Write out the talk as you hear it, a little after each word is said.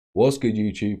What's good,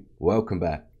 YouTube? Welcome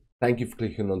back. Thank you for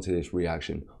clicking onto this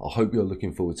reaction. I hope you're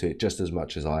looking forward to it just as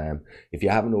much as I am. If you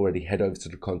haven't already, head over to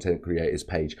the content creators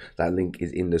page. That link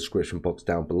is in the description box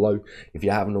down below. If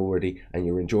you haven't already and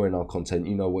you're enjoying our content,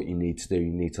 you know what you need to do.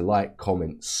 You need to like,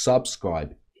 comment,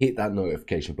 subscribe, hit that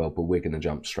notification bell, but we're going to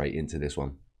jump straight into this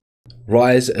one.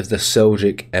 Rise of the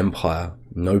Seljuk Empire,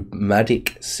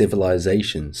 Nomadic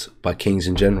Civilizations by Kings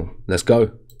in General. Let's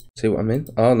go. See what I mean?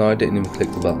 Oh no, I didn't even click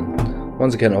the button.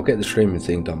 Once again, I'll get the streaming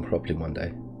thing done properly one day.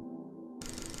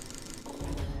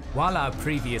 While our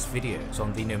previous videos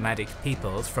on the nomadic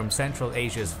peoples from Central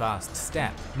Asia's vast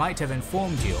steppe might have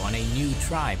informed you on a new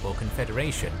tribe or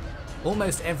confederation,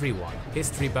 almost everyone,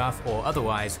 history buff or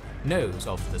otherwise, knows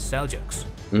of the Seljuks.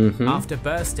 After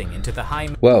bursting into the high...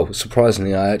 Well,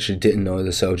 surprisingly, I actually didn't know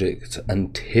the Seljuks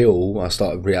until I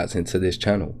started reacting to this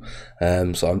channel.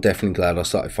 So I'm definitely glad I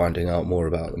started finding out more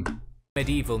about them.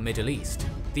 Medieval Middle East,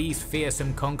 these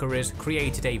fearsome conquerors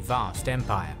created a vast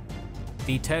empire.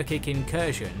 The Turkic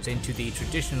incursions into the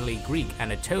traditionally Greek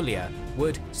Anatolia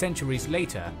would, centuries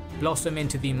later, blossom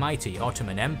into the mighty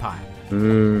Ottoman Empire.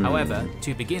 However,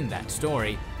 to begin that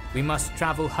story, we must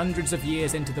travel hundreds of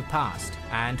years into the past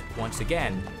and, once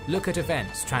again, look at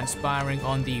events transpiring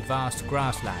on the vast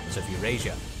grasslands of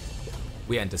Eurasia.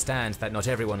 We understand that not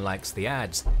everyone likes the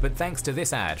ads, but thanks to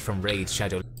this ad from Raid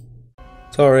Shadow...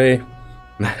 Sorry.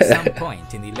 At some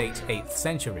point in the late 8th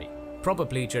century,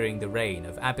 probably during the reign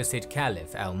of Abbasid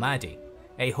Caliph al-Mahdi,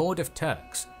 a horde of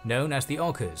Turks, known as the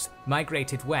Oghuz,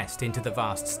 migrated west into the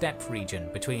vast steppe region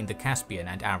between the Caspian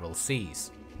and Aral seas.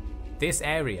 This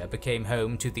area became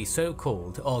home to the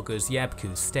so-called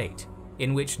Oghuz-Yabgu state,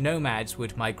 in which nomads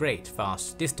would migrate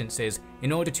vast distances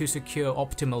in order to secure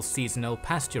optimal seasonal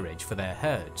pasturage for their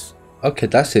herds. Okay,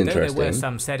 that's interesting. Though there were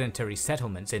some sedentary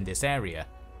settlements in this area,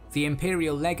 the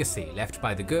imperial legacy left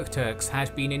by the Gokturks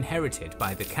had been inherited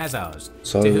by the Khazars,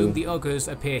 to whom the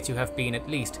Oghuz appear to have been at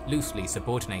least loosely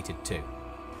subordinated to.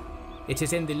 It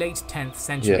is in the late 10th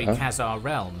century Khazar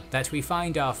realm that we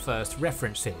find our first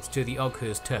references to the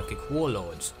Oghuz Turkic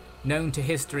warlords, known to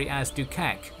history as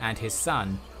Dukak and his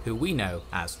son, who we know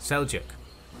as Seljuk.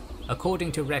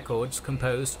 According to records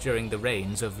composed during the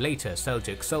reigns of later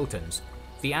Seljuk sultans,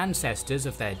 the ancestors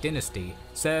of their dynasty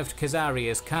served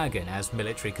Khazaria's Khagan as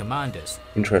military commanders.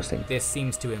 Interesting. This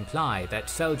seems to imply that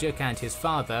Seljuk and his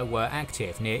father were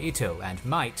active near Itil and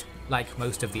might, like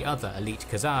most of the other elite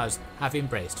Khazars, have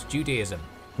embraced Judaism.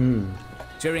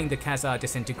 During the Khazar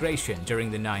disintegration during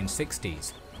the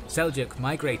 960s, Seljuk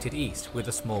migrated east with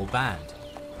a small band.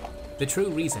 The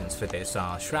true reasons for this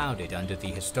are shrouded under the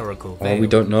historical veil. Oh, we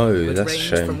don't know. But That's a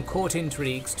ranged shame. from court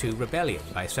intrigues to rebellion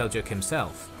by Seljuk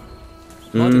himself.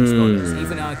 Modern scholars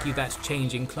even argue that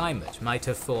changing climate might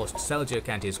have forced Seljuk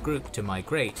and his group to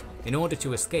migrate in order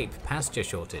to escape pasture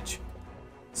shortage.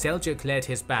 Seljuk led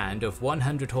his band of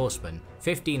 100 horsemen,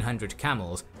 1,500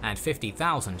 camels, and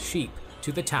 50,000 sheep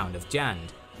to the town of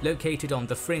Jand, located on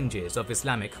the fringes of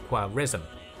Islamic Khwarizm.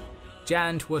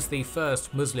 Jand was the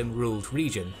first Muslim-ruled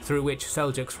region through which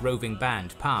Seljuk's roving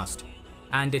band passed,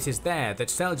 and it is there that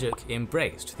Seljuk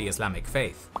embraced the Islamic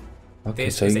faith. Okay,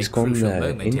 This so is he's a gone crucial there.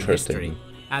 moment in history, Interesting.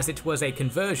 as it was a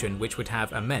conversion which would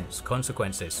have immense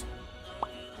consequences.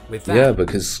 With that, Yeah,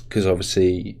 because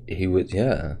obviously he would.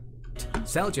 Yeah.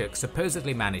 Seljuk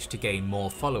supposedly managed to gain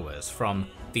more followers from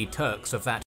the Turks of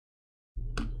that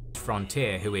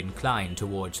frontier who inclined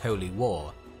towards holy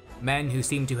war, men who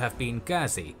seem to have been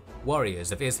Ghazi,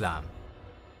 warriors of Islam.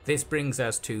 This brings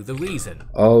us to the reason.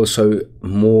 Oh, so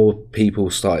more people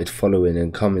started following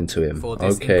and coming to him. For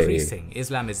this increasing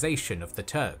Islamization of the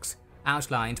Turks,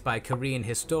 outlined by Korean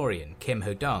historian Kim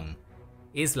Ho-dong.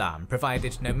 Islam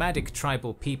provided nomadic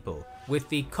tribal people with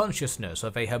the consciousness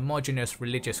of a homogeneous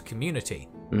religious community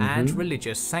and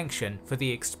religious sanction for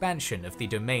the expansion of the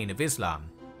domain of Islam,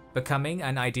 becoming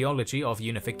an ideology of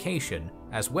unification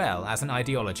as well as an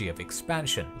ideology of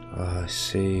expansion. I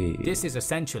see. This is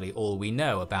essentially all we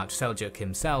know about Seljuk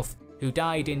himself, who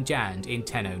died in Jand in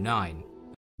 1009.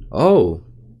 Oh.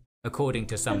 According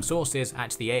to some sources,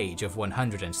 at the age of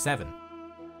 107.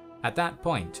 At that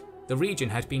point, the region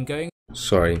had been going...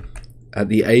 Sorry. At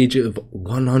the age of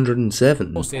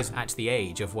 107. Sources at the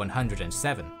age of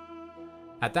 107.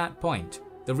 At that point,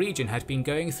 the region had been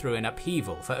going through an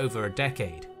upheaval for over a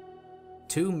decade.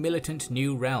 Two militant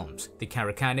new realms, the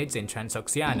Karakhanids in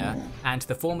Transoxiana and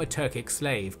the former Turkic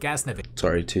slave Ghaznavids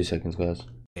Sorry, 2 seconds, guys.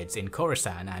 in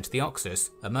Khorasan and the Oxus,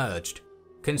 emerged,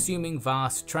 consuming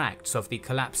vast tracts of the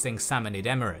collapsing Samanid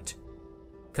Emirate.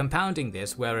 Compounding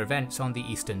this were events on the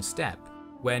eastern steppe,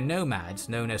 where nomads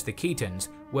known as the Khitans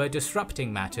were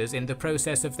disrupting matters in the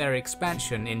process of their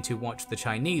expansion into what the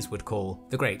Chinese would call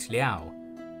the Great Liao.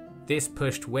 This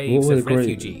pushed waves of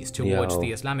refugees towards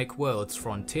the Islamic world's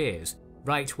frontiers,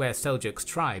 right where Seljuk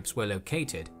tribes were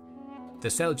located. The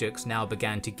Seljuks now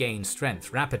began to gain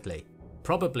strength rapidly,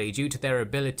 probably due to their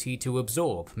ability to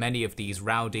absorb many of these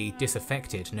rowdy,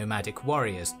 disaffected nomadic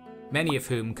warriors, many of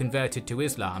whom converted to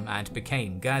Islam and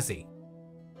became Ghazi.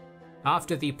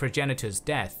 After the progenitor's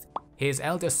death, his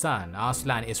elder son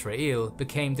Arslan Israel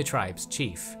became the tribe's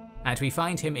chief, and we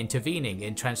find him intervening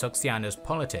in Transoxiana's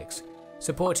politics,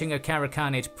 supporting a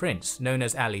Karakhanid prince known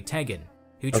as Ali Tegin,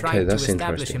 who tried to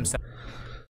establish himself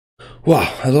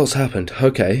Wow, a lot's happened.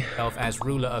 Okay. as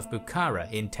ruler of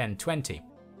Bukhara in 1020.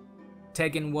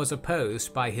 Tegin was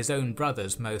opposed by his own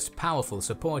brother's most powerful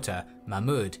supporter,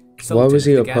 Mahmud, Sultan Why was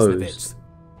he of the opposed? Ghaznavids.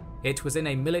 It was in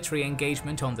a military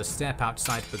engagement on the steppe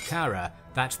outside Bukhara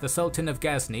that the Sultan of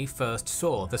Ghazni first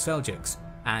saw the Seljuks,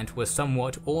 and was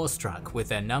somewhat awestruck with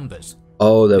their numbers.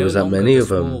 Oh, there was that many of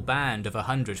them. No longer a small band of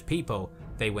 100 people,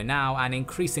 they were now an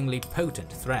increasingly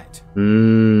potent threat.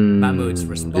 Mahmud's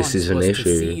response was to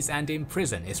seize and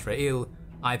imprison Israel,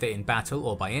 either in battle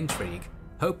or by intrigue,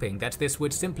 hoping that this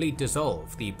would simply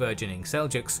dissolve the burgeoning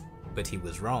Seljuks, but he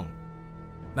was wrong.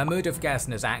 Mahmud of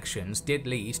Ghazna's actions did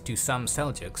lead to some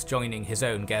Seljuks joining his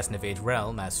own Ghaznavid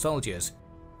realm as soldiers,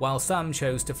 while some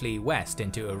chose to flee west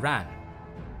into Iran.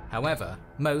 However,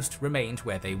 most remained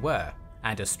where they were,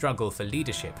 and a struggle for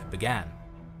leadership began.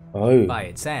 By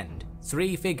its end,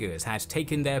 3 figures had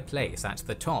taken their place at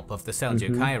the top of the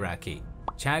Seljuk hierarchy: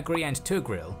 Chagri and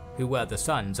Tugril, who were the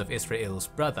sons of Israel's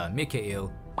brother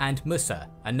Mikhail, and Musa,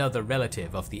 another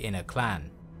relative of the inner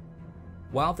clan.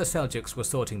 While the Seljuks were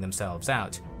sorting themselves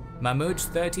out, Mahmud's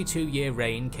 32-year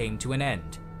reign came to an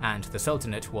end, and the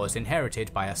Sultanate was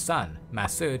inherited by a son,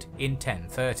 Masud, in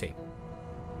 1030.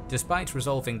 Despite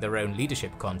resolving their own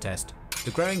leadership contest,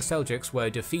 the growing Seljuks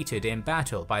were defeated in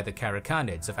battle by the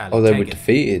Karakhanids of Ali Tegin. They were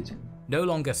defeated? No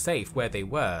longer safe where they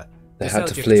were, they the had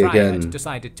to Seljuk flee triad again.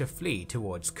 decided to flee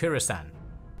towards Khorasan.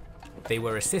 They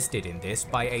were assisted in this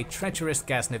by a treacherous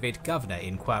Ghaznavid governor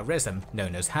in Khwarezm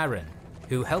known as Harun,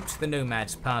 who helped the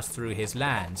nomads pass through his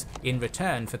lands in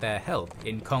return for their help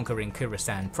in conquering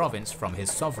Khorasan province from his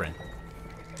sovereign.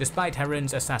 Despite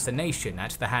Harun's assassination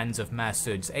at the hands of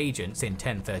Masud's agents in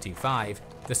 1035,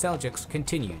 the Seljuks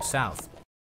continued south.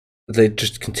 They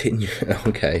just continue.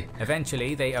 Okay.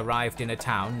 Eventually, they arrived in a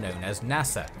town known as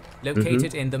Nasser,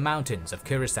 located in the mountains of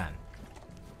Khorasan.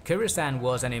 Khorasan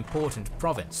was an important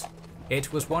province.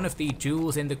 It was one of the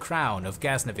jewels in the crown of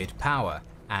Ghaznavid power,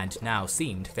 and now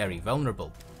seemed very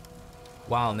vulnerable.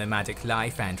 While nomadic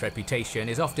life and reputation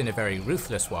is often a very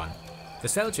ruthless one, the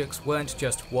Seljuks weren't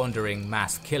just wandering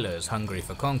mass killers hungry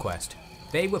for conquest.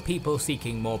 They were people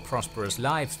seeking more prosperous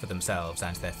lives for themselves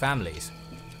and their families.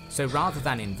 So rather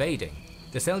than invading,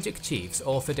 the Seljuk chiefs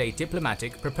authored a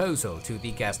diplomatic proposal to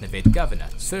the Ghaznavid governor,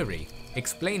 Suri,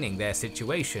 explaining their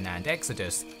situation and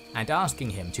exodus, and asking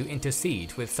him to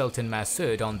intercede with Sultan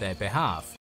Masud on their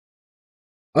behalf.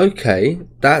 Okay,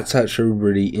 that's actually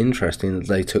really interesting that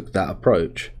they took that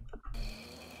approach.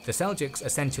 The Seljuks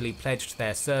essentially pledged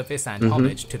their service and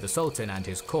homage to the Sultan and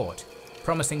his court,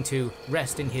 promising to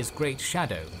rest in his great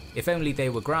shadow if only they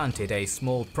were granted a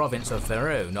small province of their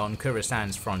own on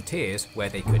Khorasan's frontiers where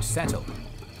they could settle.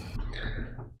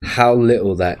 How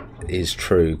little that is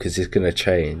true, because it's going to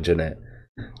change, isn't it?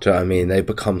 Do you know what I mean? They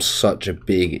become such a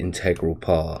big integral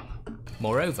part.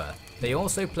 Moreover, they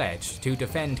also pledged to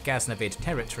defend Ghaznavid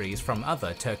territories from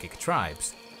other Turkic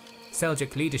tribes.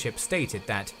 Seljuk leadership stated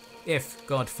that, if,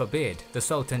 God forbid, the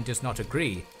Sultan does not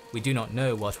agree, we do not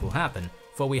know what will happen,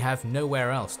 for we have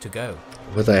nowhere else to go.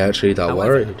 Were they actually that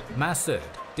worried? Masud,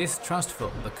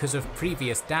 distrustful because of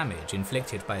previous damage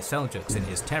inflicted by Seljuks in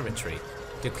his territory,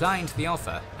 declined the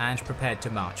offer and prepared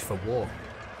to march for war.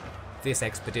 This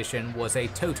expedition was a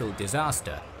total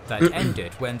disaster that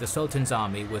ended when the Sultan's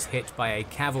army was hit by a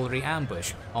cavalry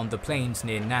ambush on the plains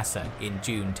near Nasser in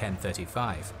June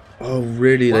 1035. Oh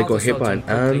really? While they got hit by an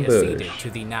ambush? Acceded to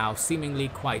the now seemingly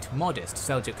quite modest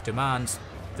Seljuk demands,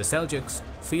 the Seljuks,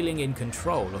 feeling in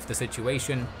control of the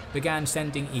situation, began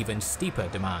sending even steeper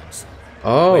demands.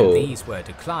 When these were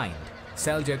declined,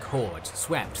 Seljuk hordes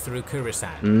swept through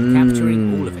Khorasan,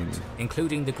 capturing all of it,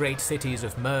 including the great cities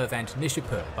of Merv and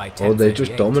Nishapur by 1038. Oh, they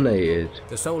just dominated.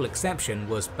 The sole exception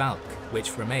was Balkh,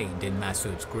 which remained in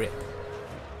Masud's grip.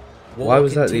 Why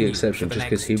was that the exception? Just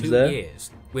because he was there?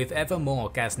 Years, with ever more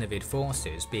Ghaznavid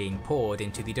forces being poured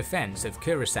into the defense of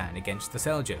Khorasan against the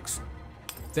Seljuks.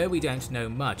 Though we don't know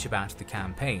much about the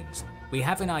campaigns, we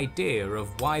have an idea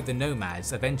of why the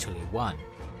nomads eventually won.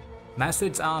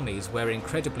 Masud's armies were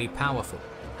incredibly powerful,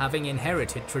 having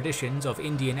inherited traditions of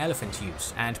Indian elephant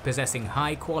use and possessing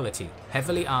high-quality,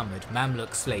 heavily armoured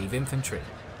Mamluk slave infantry.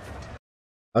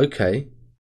 Okay,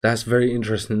 that's very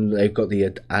interesting. They've got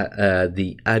the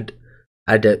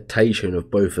adaptation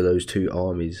of both of those two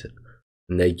armies,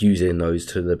 and they're using those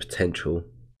to the potential.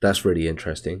 That's really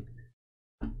interesting.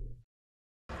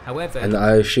 However, and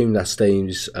I assume that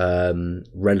stays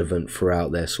relevant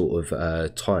throughout their sort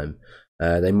of time.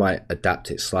 They might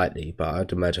adapt it slightly, but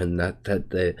I'd imagine that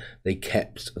they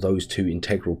kept those two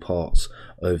integral parts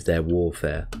of their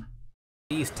warfare.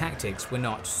 These tactics were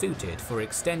not suited for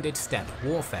extended steppe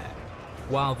warfare,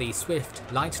 while the swift,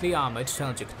 lightly armoured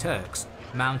Seljuk Turks,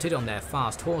 mounted on their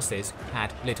fast horses,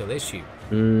 had little issue.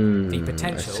 The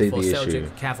potential for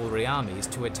Seljuk cavalry armies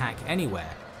to attack anywhere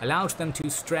allowed them to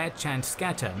stretch and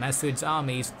scatter Masud's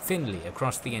armies thinly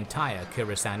across the entire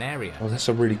Khorasan area. Oh, that's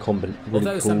a really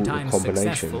Although sometimes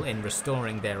successful in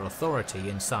restoring their authority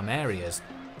in some areas,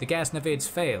 the Ghaznavids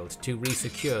failed to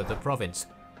resecure the province,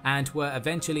 and were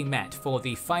eventually met for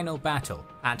the final battle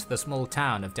at the small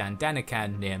town of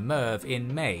Dandanakan near Merv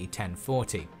in May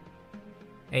 1040.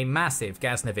 A massive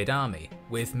Ghaznavid army,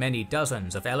 with many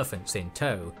dozens of elephants in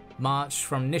tow, marched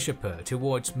from Nishapur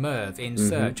towards Merv in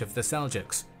search of the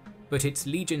Seljuks, but its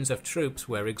legions of troops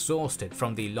were exhausted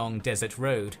from the long desert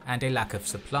road and a lack of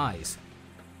supplies.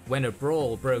 When a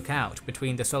brawl broke out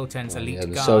between the Sultan's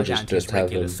elite guard and his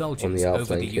regular soldiers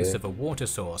over the use of a water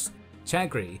source,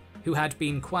 Chagri, who had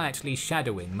been quietly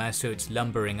shadowing Masud's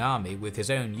lumbering army with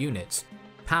his own units,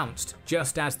 pounced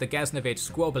just as the Ghaznavid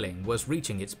squabbling was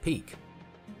reaching its peak.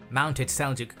 Mounted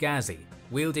Seljuk Ghazi,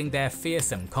 wielding their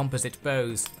fearsome composite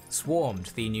bows,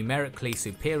 swarmed the numerically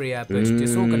superior but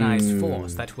disorganized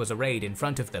force that was arrayed in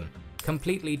front of them,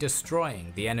 completely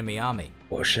destroying the enemy army.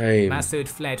 What a shame. Masud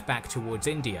fled back towards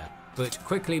India, but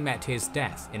quickly met his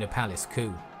death in a palace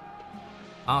coup.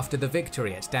 After the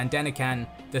victory at Dandanakan,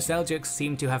 the Seljuks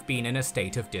seem to have been in a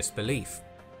state of disbelief.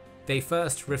 They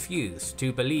first refused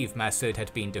to believe Masud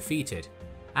had been defeated,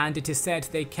 and it is said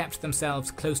they kept themselves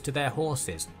close to their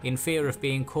horses in fear of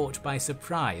being caught by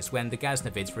surprise when the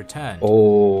Ghaznavids returned.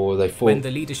 Oh, they thought... When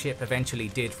the leadership eventually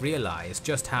did realize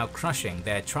just how crushing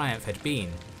their triumph had been,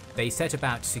 they set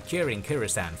about securing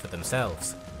Khorasan for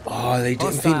themselves. Oh, they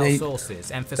didn't Hostile think they...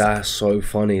 sources emphasize... That's so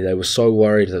funny. They were so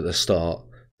worried at the start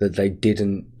that they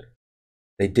didn't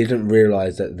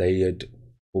realize that they had,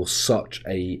 for such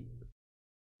a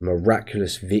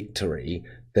miraculous victory,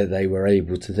 that they were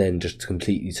able to then just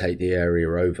completely take the area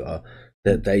over,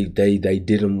 that they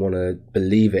didn't want to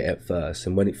believe it at first,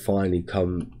 and when it finally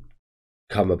come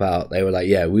about, they were like,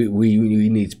 yeah, we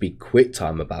need to be quick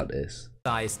time about this.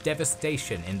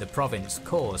 Devastation in the province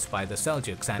caused by the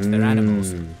Seljuks and their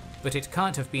animals, but it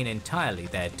can't have been entirely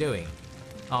their doing.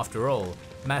 After all,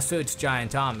 Masud's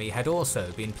giant army had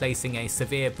also been placing a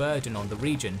severe burden on the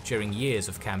region during years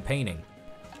of campaigning.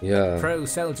 Yeah.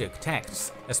 Pro-Seljuk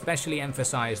texts especially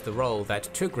emphasized the role that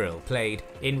Tugril played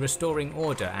in restoring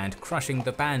order and crushing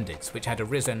the bandits which had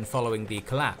arisen following the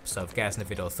collapse of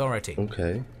Ghaznavid authority.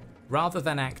 Okay. Rather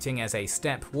than acting as a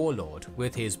steppe warlord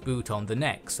with his boot on the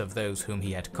necks of those whom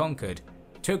he had conquered,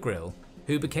 Tugril,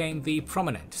 who became the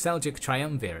prominent Seljuk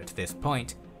triumvir at this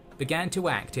point, began to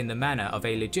act in the manner of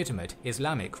a legitimate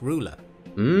Islamic ruler.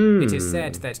 It is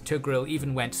said that Tugril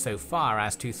even went so far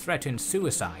as to threaten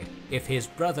suicide if his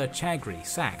brother Chagri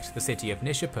sacked the city of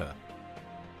Nishapur.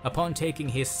 Upon taking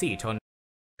his seat on...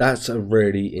 That's a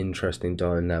really interesting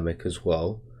dynamic as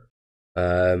well.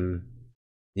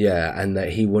 Yeah, and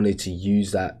that he wanted to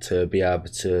use that to be able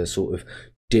to sort of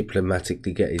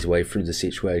diplomatically get his way through the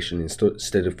situation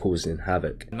instead of causing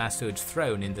havoc. Masud's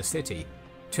throne in the city,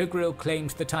 Tugril claimed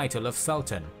the title of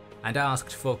Sultan and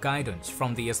asked for guidance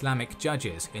from the Islamic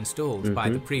judges installed by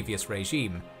the previous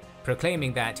regime,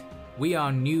 proclaiming that, "We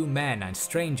are new men and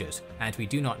strangers, and we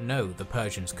do not know the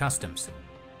Persians' customs."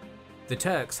 The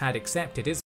Turks had accepted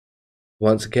Islam,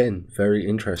 once again, very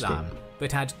interesting,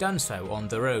 but had done so on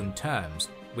their own terms,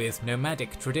 with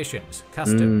nomadic traditions,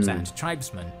 customs and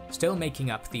tribesmen still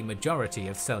making up the majority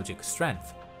of Seljuk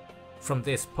strength. From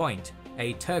this point,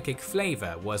 a Turkic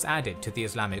flavour was added to the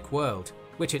Islamic world,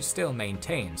 which it still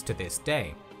maintains to this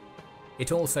day.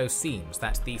 It also seems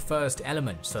that the first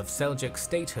elements of Seljuk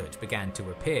statehood began to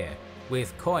appear,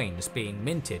 with coins being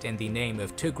minted in the name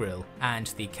of Tugril and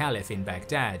the Caliph in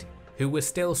Baghdad, who was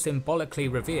still symbolically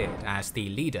revered as the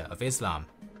leader of Islam.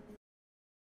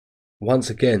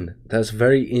 Once again, that's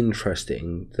very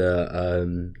interesting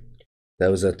that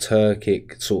there was a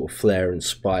Turkic sort of flair and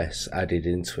spice added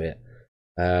into it.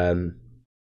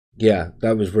 Yeah,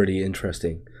 that was really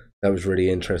interesting.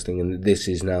 And this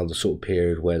is now the sort of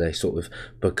period where they sort of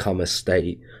become a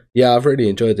state. Yeah, I've really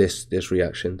enjoyed this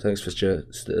reaction. Thanks for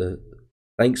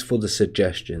the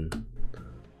suggestion.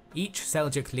 Each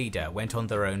Seljuk leader went on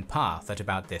their own path at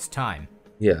about this time,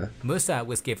 Yeah. Musa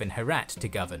was given Herat to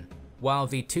govern, while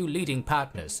the two leading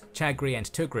partners, Chagri and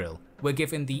Tugril, were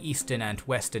given the eastern and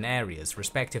western areas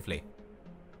respectively.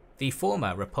 The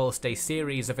former repulsed a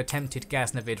series of attempted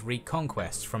Ghaznavid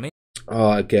reconquests from India.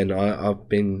 Oh, again, I've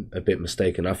been a bit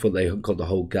mistaken. I thought they got the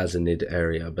whole Ghaznid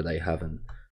area, but they haven't.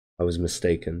 I was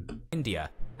mistaken. India,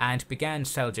 and began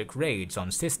Seljuk raids on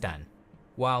Sistan,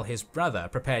 while his brother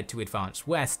prepared to advance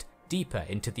west, deeper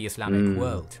into the Islamic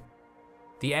world.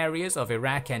 The areas of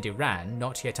Iraq and Iran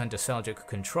not yet under Seljuk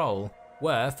control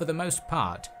were, for the most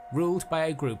part, ruled by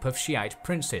a group of Shiite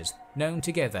princes known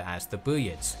together as the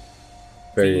Buyids.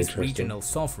 These regional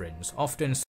sovereigns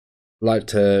often like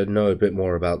to know a bit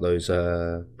more about those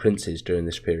princes during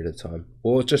this period of time,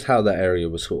 or just how that area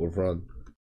was sort of run.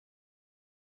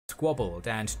 Squabbled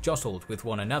and jostled with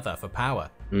one another for power.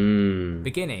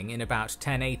 Beginning in about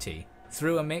 1080,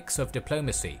 through a mix of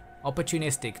diplomacy,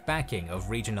 opportunistic backing of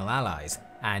regional allies,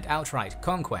 and outright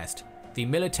conquest, the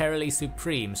militarily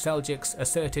supreme Seljuks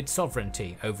asserted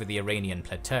sovereignty over the Iranian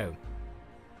plateau.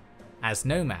 As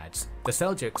nomads, the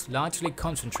Seljuks largely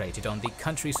concentrated on the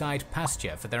countryside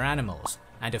pasture for their animals,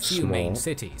 and a few main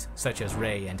cities, such as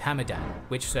Ray and Hamadan,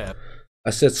 which served. I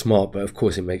said smart, but of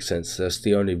course it makes sense. That's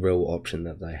the only real option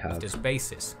that they have. As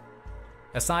basis.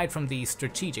 Aside from these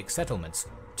strategic settlements,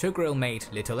 Tugril made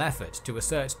little effort to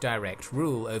assert direct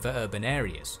rule over urban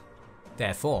areas.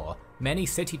 Therefore, many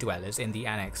city dwellers in the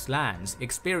annexed lands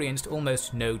experienced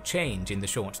almost no change in the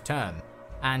short term,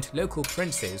 and local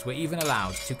princes were even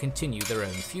allowed to continue their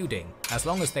own feuding as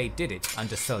long as they did it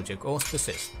under Seljuk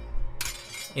auspices.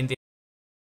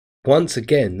 Once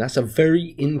again, that's a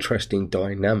very interesting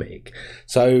dynamic.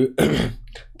 So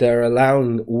they're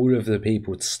allowing all of the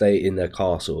people to stay in their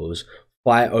castles,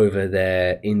 fight over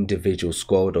their individual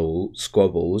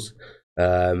squabbles,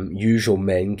 use your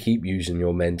men, keep using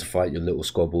your men to fight your little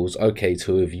squabbles. Okay,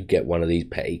 two of you get one of these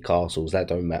petty castles, that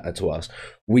don't matter to us.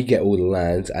 We get all the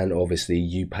lands, and obviously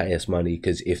you pay us money,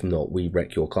 because if not, we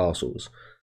wreck your castles.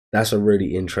 That's a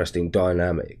really interesting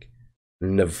dynamic.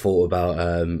 Never thought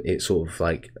about it sort of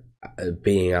like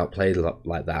being outplayed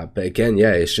like that. But again,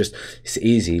 yeah, it's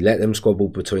easy. Let them squabble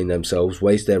between themselves,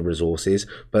 waste their resources,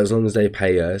 but as long as they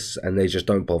pay us and they just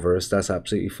don't bother us, that's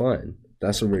absolutely fine.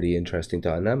 That's a really interesting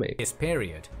dynamic. In this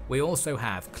period, we also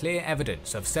have clear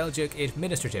evidence of Seljuk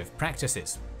administrative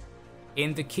practices.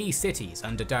 In the key cities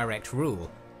under direct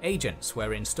rule, agents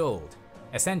were installed,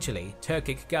 essentially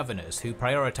Turkic governors who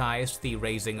prioritized the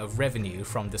raising of revenue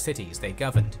from the cities they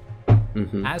governed.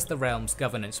 As the realm's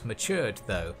governance matured,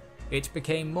 though, it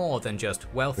became more than just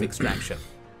wealth extraction.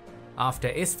 After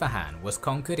Isfahan was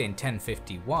conquered in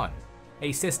 1051,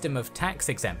 a system of tax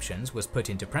exemptions was put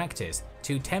into practice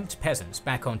to tempt peasants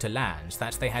back onto lands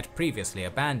that they had previously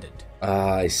abandoned.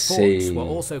 I see. Forts were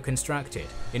also constructed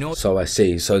in order. So I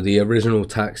see. So the original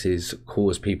taxes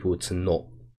caused people to not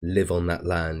live on that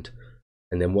land,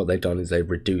 and then what they've done is they've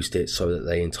reduced it so that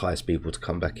they entice people to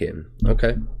come back in.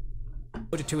 Okay. In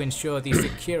order to ensure the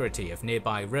security of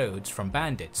nearby roads from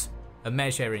bandits, a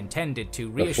measure intended to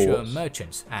reassure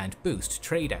merchants and boost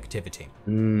trade activity.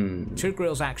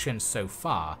 Tugril's actions so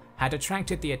far had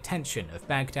attracted the attention of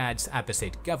Baghdad's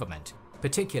Abbasid government,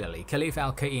 particularly Caliph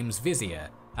al-Qaim's vizier,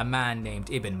 a man named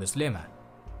Ibn Muslima.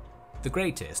 The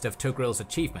greatest of Tugril's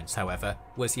achievements, however,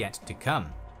 was yet to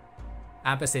come.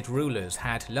 Abbasid rulers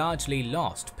had largely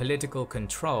lost political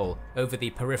control over the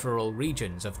peripheral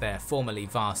regions of their formerly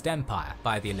vast empire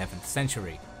by the 11th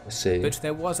century. But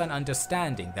there was an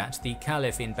understanding that the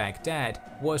Caliph in Baghdad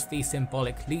was the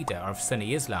symbolic leader of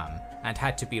Sunni Islam and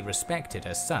had to be respected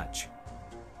as such.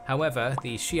 However,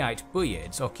 the Shiite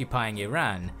Buyids occupying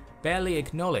Iran barely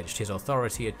acknowledged his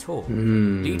authority at all,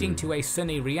 leading to a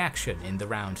Sunni reaction in the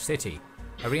Round City,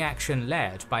 a reaction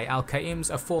led by al-Qaim's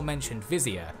aforementioned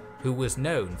vizier, who was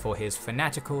known for his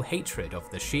fanatical hatred of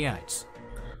the Shiites.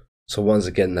 So once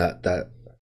again, that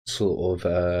sort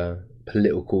of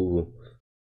political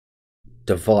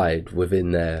divide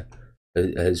within there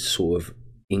has sort of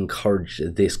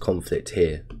encouraged this conflict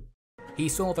here. He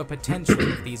saw the potential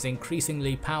of these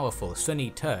increasingly powerful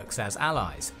Sunni Turks as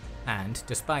allies, and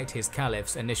despite his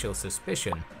caliph's initial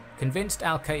suspicion, convinced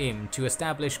al-Qaim to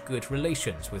establish good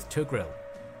relations with Tugril.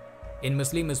 In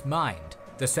Muslima's mind,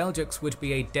 the Seljuks would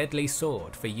be a deadly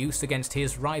sword for use against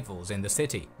his rivals in the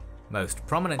city, most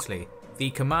prominently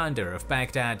the commander of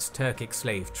Baghdad's Turkic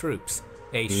slave troops,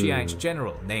 a Shiite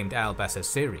general named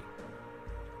al-Basasiri.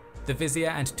 The vizier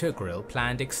and Tugril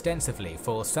planned extensively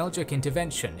for Seljuk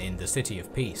intervention in the City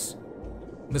of Peace.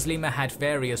 Muslima had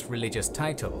various religious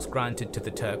titles granted to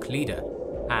the Turk leader,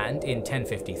 and in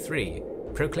 1053,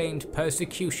 proclaimed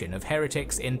persecution of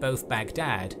heretics in both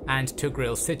Baghdad and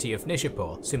Tughrel's city of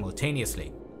Nishapur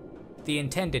simultaneously. The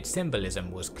intended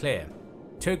symbolism was clear.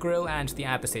 Tughrel and the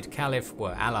Abbasid Caliph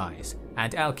were allies,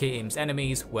 and Al-Qa'im's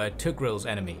enemies were Tughrel's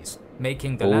enemies,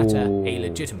 making the latter a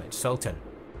legitimate sultan.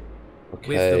 Okay.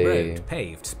 With the road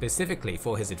paved specifically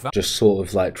for his advantage. Just sort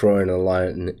of like drawing a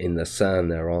line in the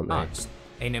sand there, aren't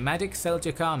they? A nomadic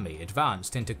Seljuk army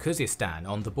advanced into Khuzestan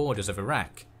on the borders of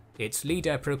Iraq, its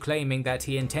leader proclaiming that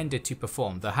he intended to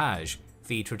perform the Hajj,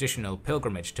 the traditional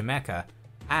pilgrimage to Mecca,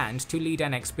 and to lead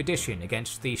an expedition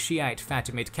against the Shiite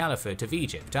Fatimid Caliphate of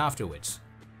Egypt afterwards.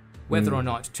 Whether or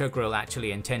not Tughrel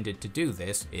actually intended to do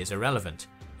this is irrelevant.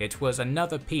 It was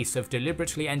another piece of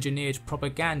deliberately engineered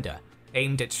propaganda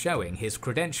aimed at showing his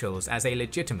credentials as a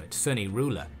legitimate Sunni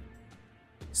ruler.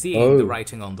 Seeing the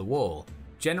writing on the wall,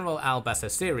 General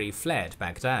al-Basasiri fled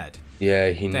Baghdad. Yeah,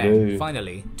 he then, knew.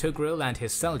 Finally, Tughrel and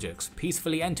his Seljuks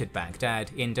peacefully entered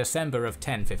Baghdad in December of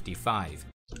 1055.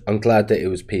 I'm glad that it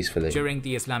was peacefully. During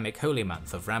the Islamic holy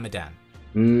month of Ramadan.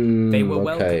 They were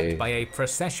welcomed by a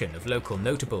procession of local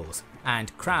notables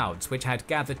and crowds which had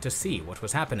gathered to see what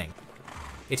was happening.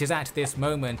 It is at this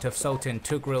moment of Sultan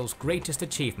Tughrel's greatest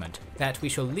achievement that we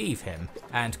shall leave him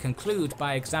and conclude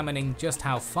by examining just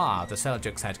how far the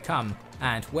Seljuks had come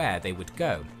and where they would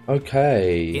go.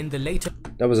 Okay. In the later...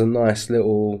 That was a nice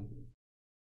little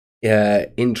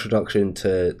introduction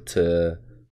to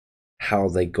how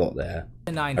they got there.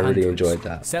 I really enjoyed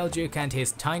that. Seljuk and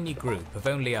his tiny group of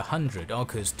only 100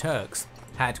 Oghuz Turks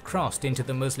had crossed into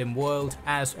the Muslim world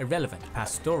as irrelevant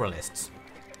pastoralists.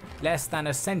 Less than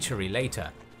a century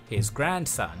later, his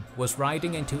grandson was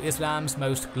riding into Islam's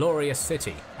most glorious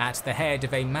city at the head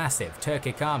of a massive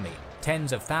Turkic army,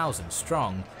 tens of thousands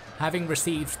strong, having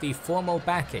received the formal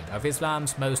backing of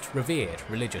Islam's most revered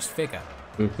religious figure.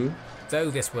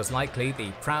 Though this was likely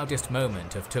the proudest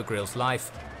moment of Tughrel's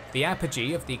life, the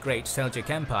apogee of the great Seljuk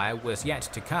Empire was yet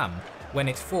to come when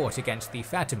it fought against the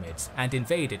Fatimids and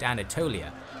invaded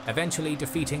Anatolia, eventually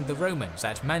defeating the Romans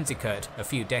at Manzikert a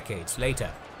few decades later.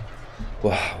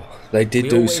 Wow, they did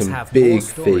do some big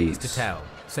stories feats to tell,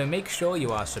 so make sure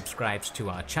you are subscribed to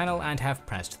our channel and have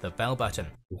pressed the bell button.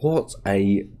 What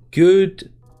a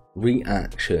good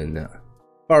reaction.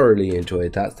 Thoroughly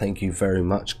enjoyed that. Thank you very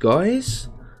much, guys.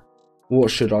 What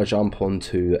should I jump on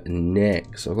to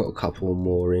next? I've got a couple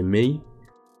more in me.